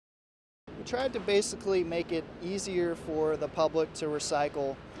We tried to basically make it easier for the public to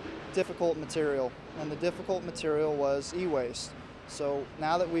recycle difficult material, and the difficult material was e-waste. So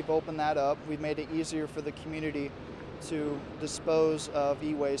now that we've opened that up, we've made it easier for the community to dispose of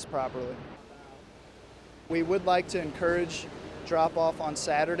e-waste properly. We would like to encourage drop-off on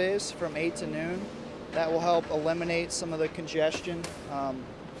Saturdays from 8 to noon. That will help eliminate some of the congestion.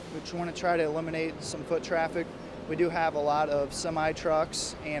 We want to try to eliminate some foot traffic. We do have a lot of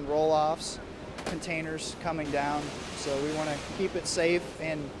semi-trucks and roll-offs, containers coming down, so we want to keep it safe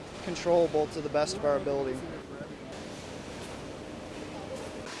and controllable to the best of our ability.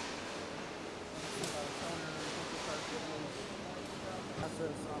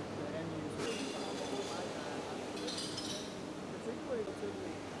 Particularly